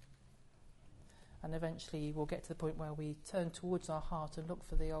 And eventually we'll get to the point where we turn towards our heart and look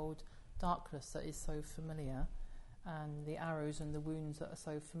for the old darkness that is so familiar, and the arrows and the wounds that are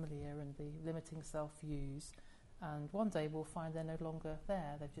so familiar, and the limiting self-views. And one day we'll find they're no longer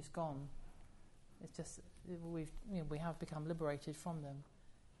there; they've just gone. It's just we have become liberated from them.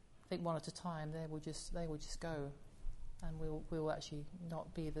 I think one at a time they will just go, and we'll actually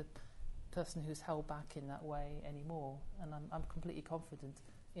not be the person who's held back in that way anymore. And I'm completely confident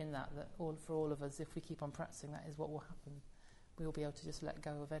in that for all of us, if we keep on practicing, that is what will happen. We will be able to just let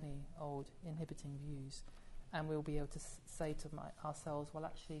go of any old inhibiting views, and we'll be able to say to ourselves, well,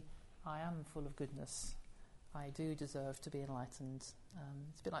 actually, I am full of goodness. I do deserve to be enlightened.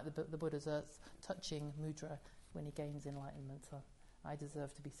 It's a bit like the Buddha's touching mudra when he gains enlightenment. So I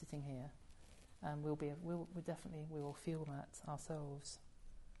deserve to be sitting here, and we will feel that ourselves.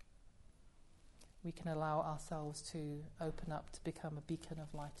 We can allow ourselves to open up to become a beacon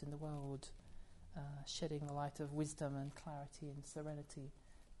of light in the world, shedding the light of wisdom and clarity and serenity.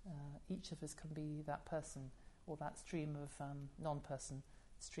 Each of us can be that person, or that stream of non-person,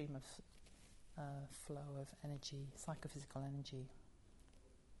 stream of flow of energy, psychophysical energy.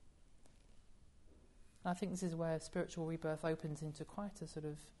 And I think this is where spiritual rebirth opens into quite a sort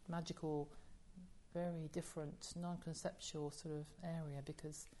of magical, very different, non-conceptual sort of area,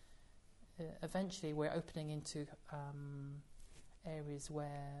 because eventually we're opening into areas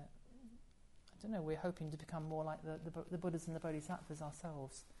where, I don't know, we're hoping to become more like the Buddhas and the Bodhisattvas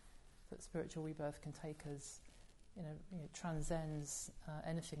ourselves. That spiritual rebirth can take us, transcends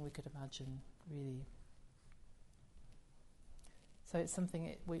anything we could imagine, really. So it's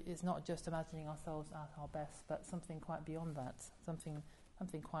something. It's not just imagining ourselves at our best, but something quite beyond that. Something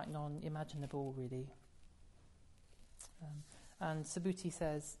quite non-imaginable, really. And Subhuti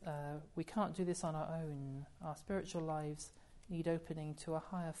says, we can't do this on our own. Our spiritual lives need opening to a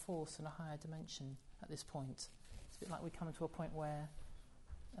higher force and a higher dimension at this point. It's a bit like we come to a point where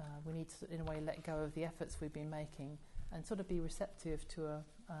we need to, in a way, let go of the efforts we've been making and sort of be receptive to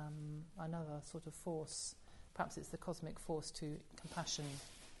another sort of force. Perhaps it's the cosmic force to compassion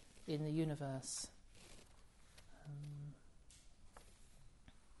in the universe.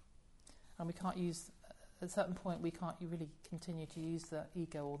 And we can't use, at a certain point, we can't really continue to use the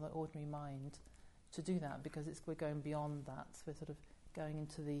ego or the ordinary mind to do that, because we're going beyond that. We're sort of going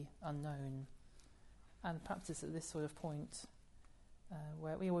into the unknown. And perhaps it's at this sort of point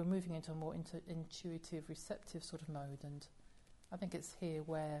where we're moving into a more intuitive, receptive sort of mode. And I think it's here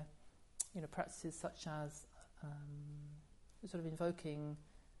where, practices such as sort of invoking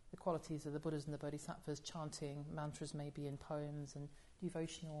the qualities of the Buddhas and the Bodhisattvas, chanting mantras maybe in poems and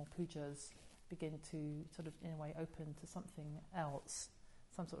devotional pujas, begin to sort of, in a way, open to something else,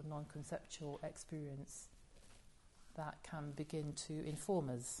 some sort of non-conceptual experience that can begin to inform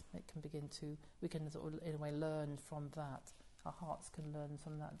us. We can sort of, in a way, learn from that. Our hearts can learn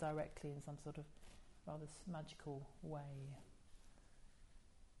from that directly in some sort of rather magical way.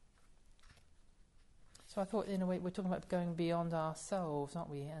 So I thought, in a way, we're talking about going beyond ourselves, aren't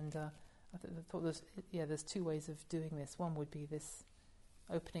we? And I thought there's two ways of doing this. One would be this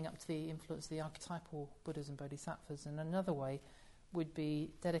opening up to the influence of the archetypal Buddhas and Bodhisattvas, and another way would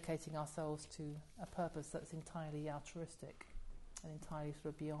be dedicating ourselves to a purpose that's entirely altruistic and entirely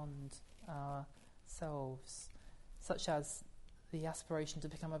sort of beyond ourselves, such as the aspiration to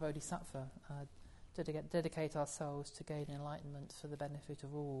become a Bodhisattva, dedicate ourselves to gain enlightenment for the benefit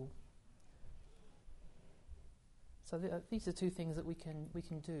of all. So these are two things that we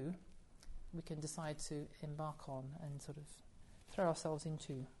can do. We can decide to embark on and sort of throw ourselves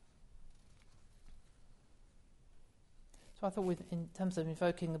into. So I thought, in terms of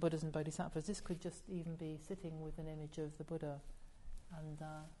invoking the Buddhas and Bodhisattvas, this could just even be sitting with an image of the Buddha, and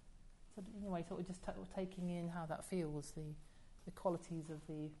sort of, in a way, sort of just taking in how that feels, the qualities of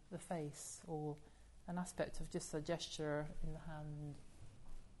the face, or an aspect of just a gesture in the hand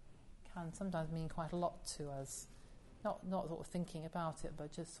can sometimes mean quite a lot to us. Not sort of thinking about it,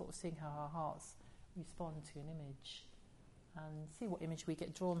 but just sort of seeing how our hearts respond to an image, and see what image we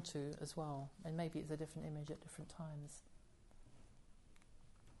get drawn to as well. And maybe it's a different image at different times.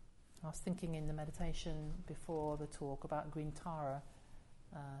 I was thinking in the meditation before the talk about Green Tara,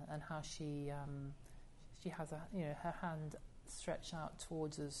 and how she has her hand stretched out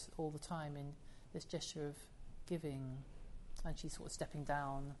towards us all the time in this gesture of giving, and she's sort of stepping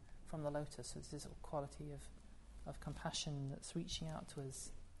down from the lotus. So it's this sort of quality of compassion that's reaching out to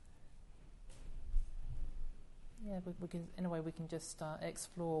us. Yeah, we can, in a way, we can just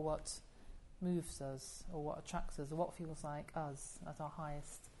explore what moves us, or what attracts us, or what feels like us at our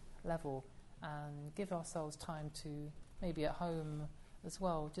highest level, and give ourselves time to, maybe at home as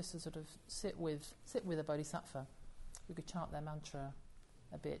well, just to sort of sit with a bodhisattva. We could chant their mantra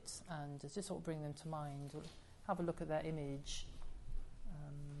a bit and just sort of bring them to mind, or have a look at their image.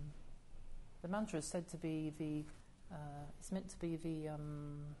 The mantra is said to be it's meant to be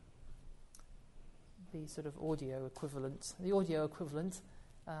the sort of audio equivalent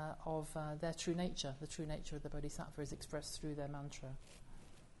of their true nature. The true nature of the bodhisattva is expressed through their mantra.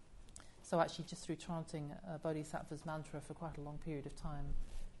 So actually, just through chanting a bodhisattva's mantra for quite a long period of time,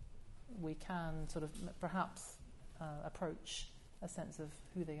 we can sort of perhaps approach a sense of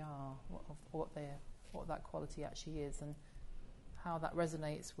who they are, of what what that quality actually is and how that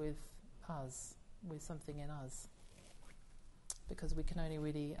resonates with us, with something in us. Because we can only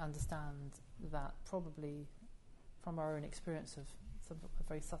really understand that probably from our own experience of a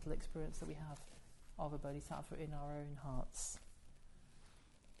very subtle experience that we have of a bodhisattva in our own hearts.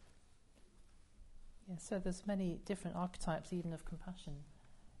 Yeah, so there's many different archetypes even of compassion.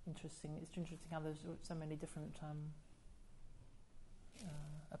 It's interesting how there's so many different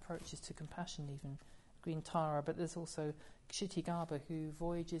approaches to compassion, even Green Tara, but there's also Kshitigarbha, who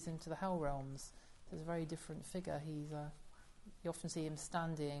voyages into the hell realms. There's a very different figure. You often see him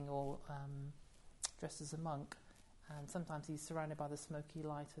standing or dressed as a monk, and sometimes he's surrounded by the smoky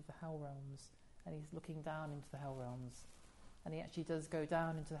light of the hell realms, and he's looking down into the hell realms. And he actually does go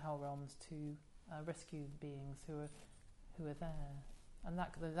down into the hell realms to rescue beings who are there. And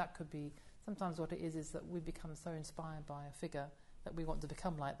that could be sometimes what it is that we become so inspired by a figure that we want to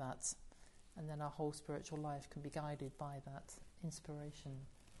become like that, and then our whole spiritual life can be guided by that inspiration.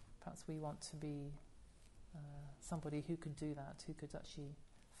 Perhaps we want to be somebody who could do that, who could actually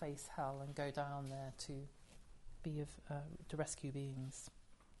face hell and go down there to rescue beings.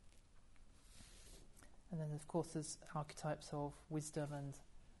 And then, of course, there's archetypes of wisdom and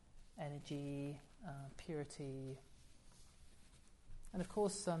energy, purity. And of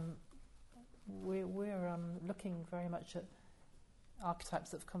course, we're looking very much at archetypes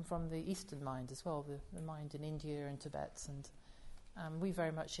that have come from the Eastern mind as well, the mind in India and Tibet. And we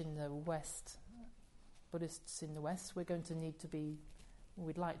very much in the West, Buddhists in the West, we're going to need to be,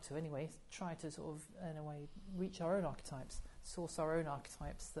 we'd like to anyway, try to sort of, in a way, reach our own archetypes, source our own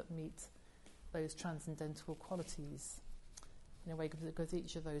archetypes that meet those transcendental qualities. In a way, because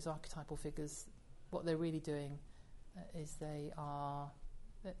each of those archetypal figures, what they're really doing is they're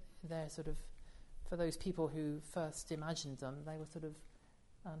sort of, for those people who first imagined them, they were sort of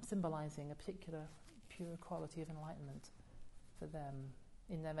symbolizing a particular pure quality of enlightenment for them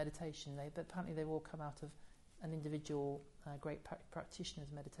in their meditation. But apparently they've all come out of an individual great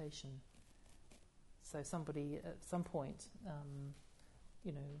practitioner's meditation. So somebody at some point,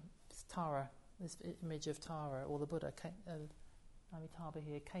 Tara, this image of Tara or the Buddha, Amitabha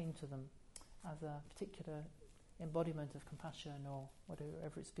here, came to them as a particular embodiment of compassion or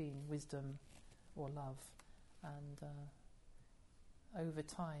whatever it's been, wisdom or love. And over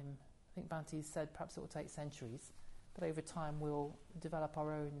time, I think Bhante said perhaps it will take centuries, but over time we'll develop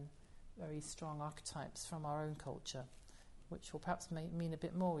our own very strong archetypes from our own culture, which will perhaps mean a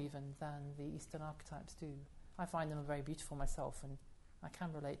bit more even than the Eastern archetypes do. I find them very beautiful myself, and I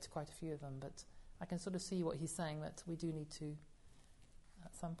can relate to quite a few of them, but I can sort of see what he's saying, that we do need to,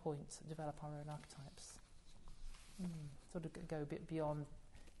 at some point, develop our own archetypes. Sort of go a bit beyond,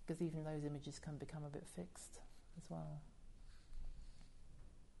 because even those images can become a bit fixed as well.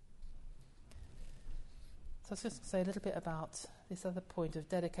 So I was just going to say a little bit about this other point of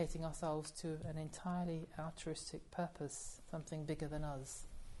dedicating ourselves to an entirely altruistic purpose, something bigger than us.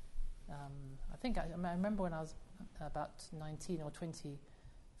 I remember when I was about 19 or 20,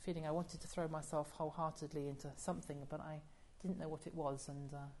 feeling I wanted to throw myself wholeheartedly into something, but I didn't know what it was, and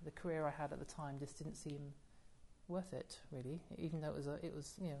the career I had at the time just didn't seem worth it, really. Even though it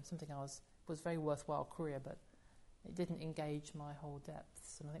was something was very worthwhile career, but it didn't engage my whole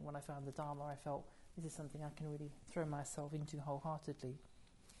depths. And I think when I found the Dharma, I felt this is something I can really throw myself into wholeheartedly.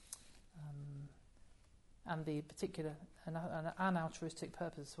 And the particular an altruistic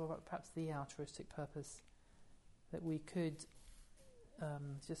purpose, or perhaps the altruistic purpose that we could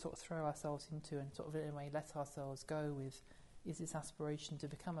just sort of throw ourselves into and sort of in a way let ourselves go with, is this aspiration to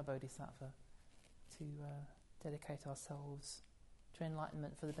become a bodhisattva, to dedicate ourselves to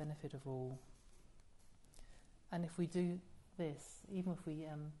enlightenment for the benefit of all. And if we do this, even if we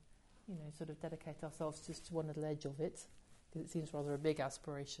sort of dedicate ourselves just to one little edge of it, because it seems rather a big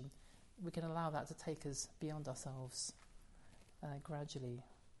aspiration, we can allow that to take us beyond ourselves gradually.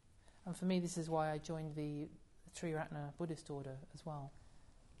 And for me, this is why I joined the Triratna Buddhist order as well,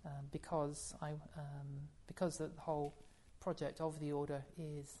 because the whole project of the order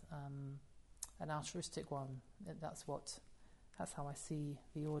is an altruistic one. That's how I see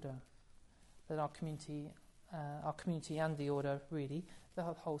the order. That our community and the order, really, the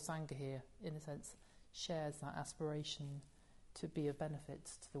whole Sangha here, in a sense, shares that aspiration to be of benefit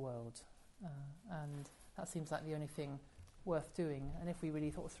to the world, and that seems like the only thing worth doing. And if we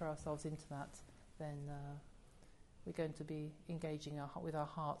really sort of throw ourselves into that, then we're going to be engaging with our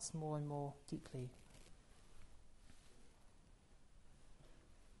hearts more and more deeply.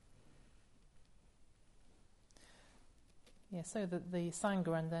 Yeah, so the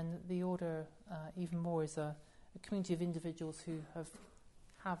Sangha and then the order even more is a community of individuals who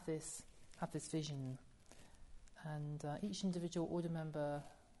have this have this vision. And each individual order member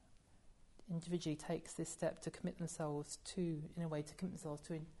individually takes this step to commit themselves to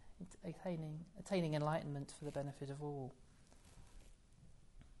attaining enlightenment for the benefit of all.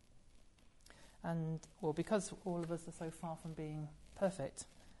 And, well, because all of us are so far from being perfect,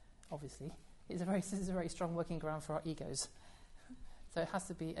 obviously, this is a very strong working ground for our egos. So it has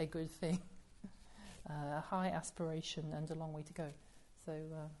to be a good thing. A high aspiration and a long way to go. So,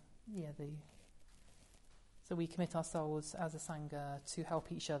 so we commit ourselves as a Sangha to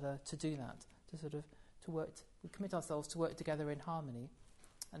help each other to do that, we commit ourselves to work together in harmony,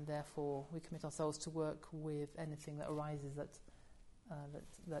 and therefore we commit ourselves to work with anything that arises that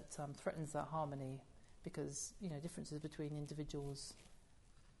threatens that harmony, because differences between individuals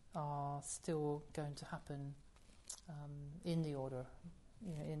are still going to happen in the order,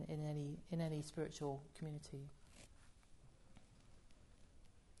 in any spiritual community.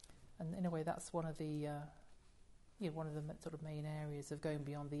 And in a way, that's one of the sort of main areas of going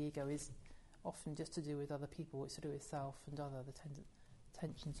beyond the ego is often just to do with other people. It's to do with self and other, the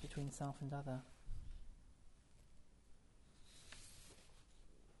tensions between self and other.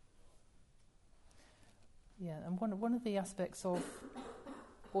 Yeah, and one of the aspects of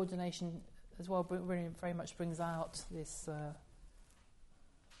ordination as well very much brings out this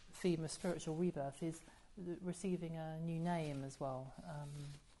theme of spiritual rebirth is receiving a new name as well.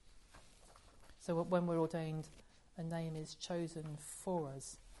 So when we're ordained, a name is chosen for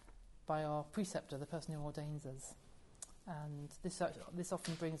us by our preceptor, the person who ordains us. And this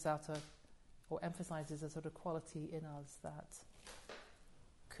often brings out or emphasises a sort of quality in us that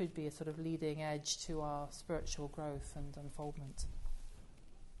could be a sort of leading edge to our spiritual growth and unfoldment.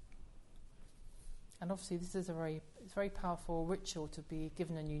 And obviously this is it's a very powerful ritual to be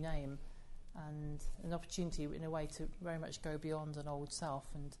given a new name, and an opportunity in a way to very much go beyond an old self,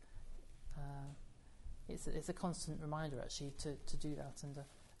 and it's a constant reminder actually to do that, and a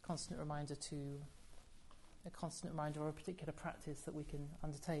constant reminder of a particular practice that we can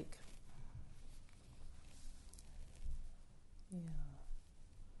undertake. Yeah.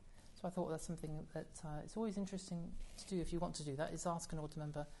 So I thought that's something that it's always interesting to do if you want to do that, is ask an order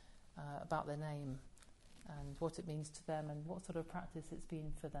member about their name and what it means to them and what sort of practice it's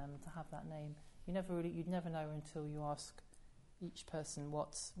been for them to have that name. You'd never know until you ask each person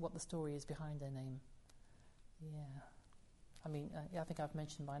what the story is behind their name. Yeah. I mean, I think I've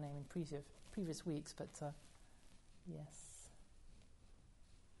mentioned my name in previous weeks, but yes.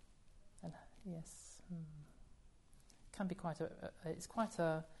 And yes. Can be it's quite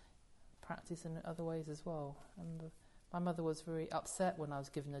a practice in other ways as well. And my mother was very upset when I was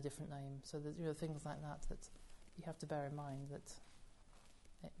given a different name. So there's things like that you have to bear in mind. That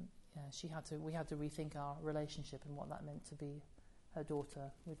we had to rethink our relationship and what that meant to be her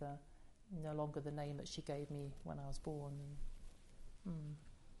daughter with no longer the name that she gave me when I was born. And,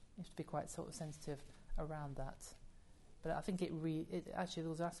 you have to be quite sort of sensitive around that. But I think actually there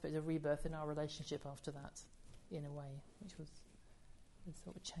was an aspect of rebirth in our relationship after that, in a way, which was a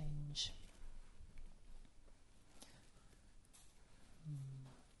sort of change.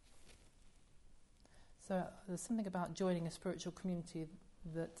 So there's something about joining a spiritual community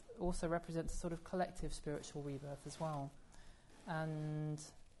that also represents a sort of collective spiritual rebirth as well. And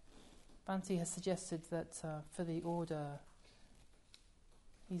Bhante has suggested that for the order,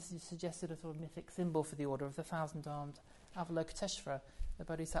 he's suggested a sort of mythic symbol for the order of the 1,000-armed Avalokiteshvara, the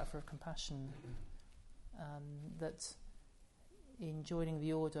Bodhisattva of compassion. That in joining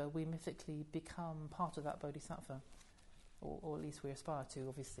the order, we mythically become part of that Bodhisattva, or at least we aspire to,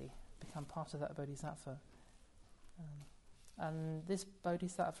 obviously, become part of that Bodhisattva. And this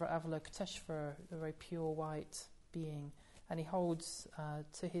Bodhisattva Avalokiteshvara, a very pure white being, and he holds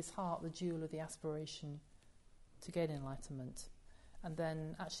to his heart the jewel of the aspiration to gain enlightenment. And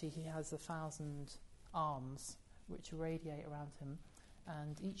then actually he has 1,000 arms which radiate around him,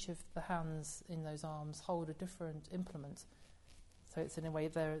 and each of the hands in those arms hold a different implement. So it's in a way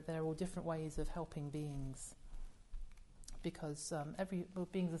they're all different ways of helping beings, because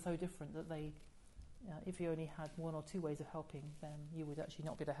beings are so different that they, if you only had one or two ways of helping, then you would actually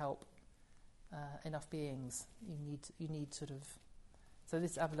not be able to help enough beings. You need sort of. So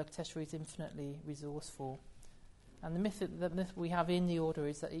this Avalokiteshvara is infinitely resourceful, and the myth we have in the order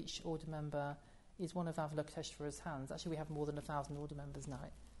is that each order member is one of Avalokiteshvara's hands. Actually, we have more than 1,000 order members now.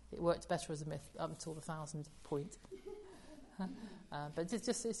 It worked better as a myth up until the 1,000th point. But it's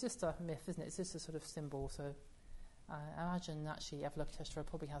just a myth, isn't it? It's just a sort of symbol. So I imagine actually Avalokiteshvara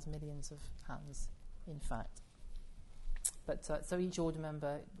probably has millions of hands, in fact. But so each order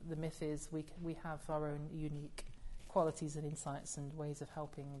member, the myth is we have our own unique qualities and insights and ways of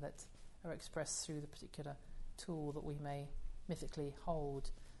helping that are expressed through the particular tool that we may mythically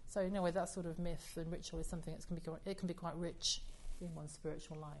hold. So in a way, that sort of myth and ritual is something that can be quite rich in one's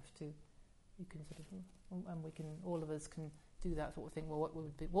spiritual life too. You can sort of, and we can, all of us can do that sort of thing. Well,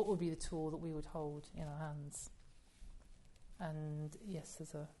 what would be the tool that we would hold in our hands? And yes,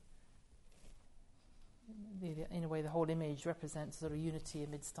 in a way, the whole image represents sort of unity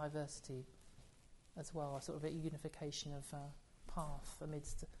amidst diversity as well, a sort of a unification of path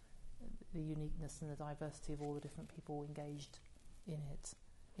amidst the uniqueness and the diversity of all the different people engaged in it,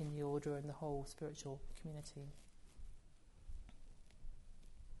 in the order and the whole spiritual community.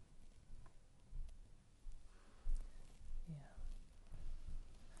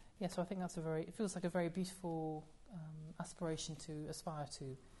 Yeah, so I think it feels like a very beautiful aspiration to aspire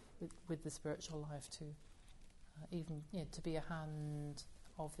to with the spiritual life, to even to be a hand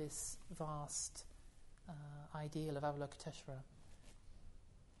of this vast ideal of Avalokiteshvara.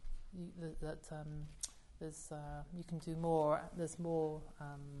 You can do more. There's more.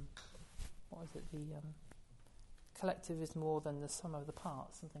 What is it? The collective is more than the sum of the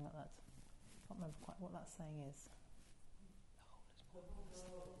parts. Something like that. I can't remember quite what that saying is.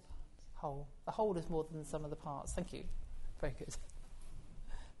 Whole. The whole is more than the sum of the parts. Thank you. Very good.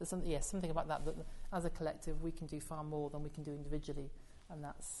 There's something about that as a collective we can do far more than we can do individually, and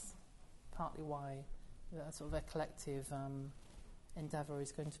that's partly why sort of a collective endeavour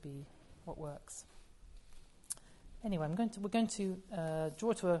is going to be what works. Anyway, we're going to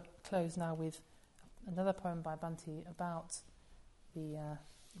draw to a close now with another poem by Bhante about the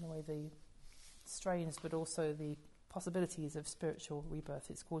in a way the strains, but also the possibilities of spiritual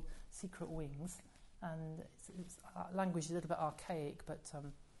rebirth. It's called Secret Wings, and its language is a little bit archaic, but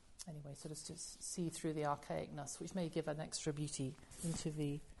anyway, sort of just see through the archaicness, which may give an extra beauty into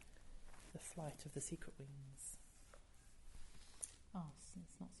the flight of the secret wings. Oh, it's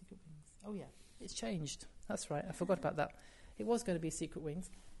not Secret Wings. Oh yeah, it's changed. That's right, I forgot about that. It was going to be Secret Wings.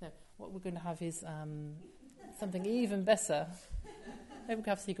 No, what we're going to have is something even better. Maybe we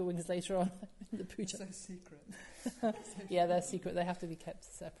can have Secret Wings later on in the puja. So secret. Yeah, they're secret. They have to be kept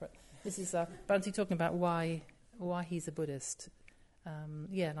separate. This is Bhante talking about why he's a Buddhist.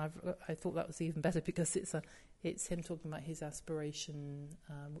 And I thought that was even better because it's him talking about his aspiration,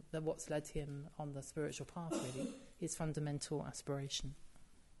 that what's led him on the spiritual path, really, his fundamental aspiration.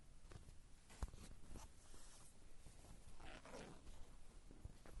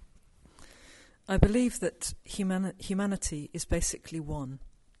 I believe that humanity is basically one.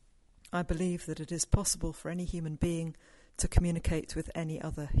 I believe that it is possible for any human being to communicate with any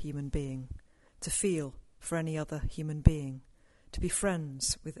other human being, to feel for any other human being, to be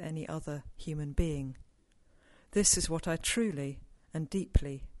friends with any other human being. This is what I truly and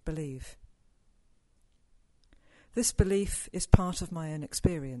deeply believe. This belief is part of my own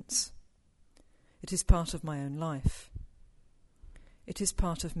experience. It is part of my own life. It is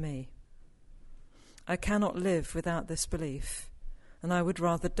part of me. I cannot live without this belief, and I would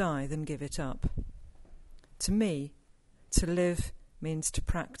rather die than give it up. To me, to live means to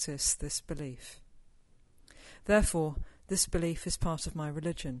practice this belief. Therefore, this belief is part of my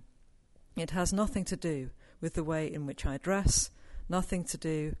religion. It has nothing to do with the way in which I dress, nothing to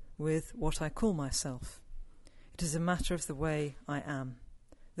do with what I call myself. It is a matter of the way I am,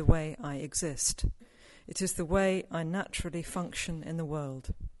 the way I exist. It is the way I naturally function in the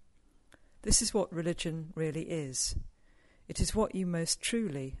world. This is what religion really is. It is what you most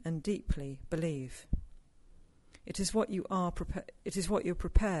truly and deeply believe. It is what you are. It is what you're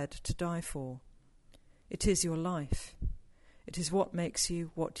prepared to die for. It is your life. It is what makes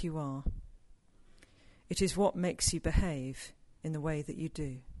you what you are. It is what makes you behave in the way that you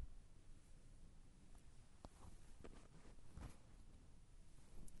do.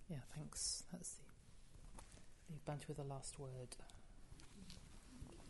 Yeah, thanks. Let's see. Leave Bhante with the last word.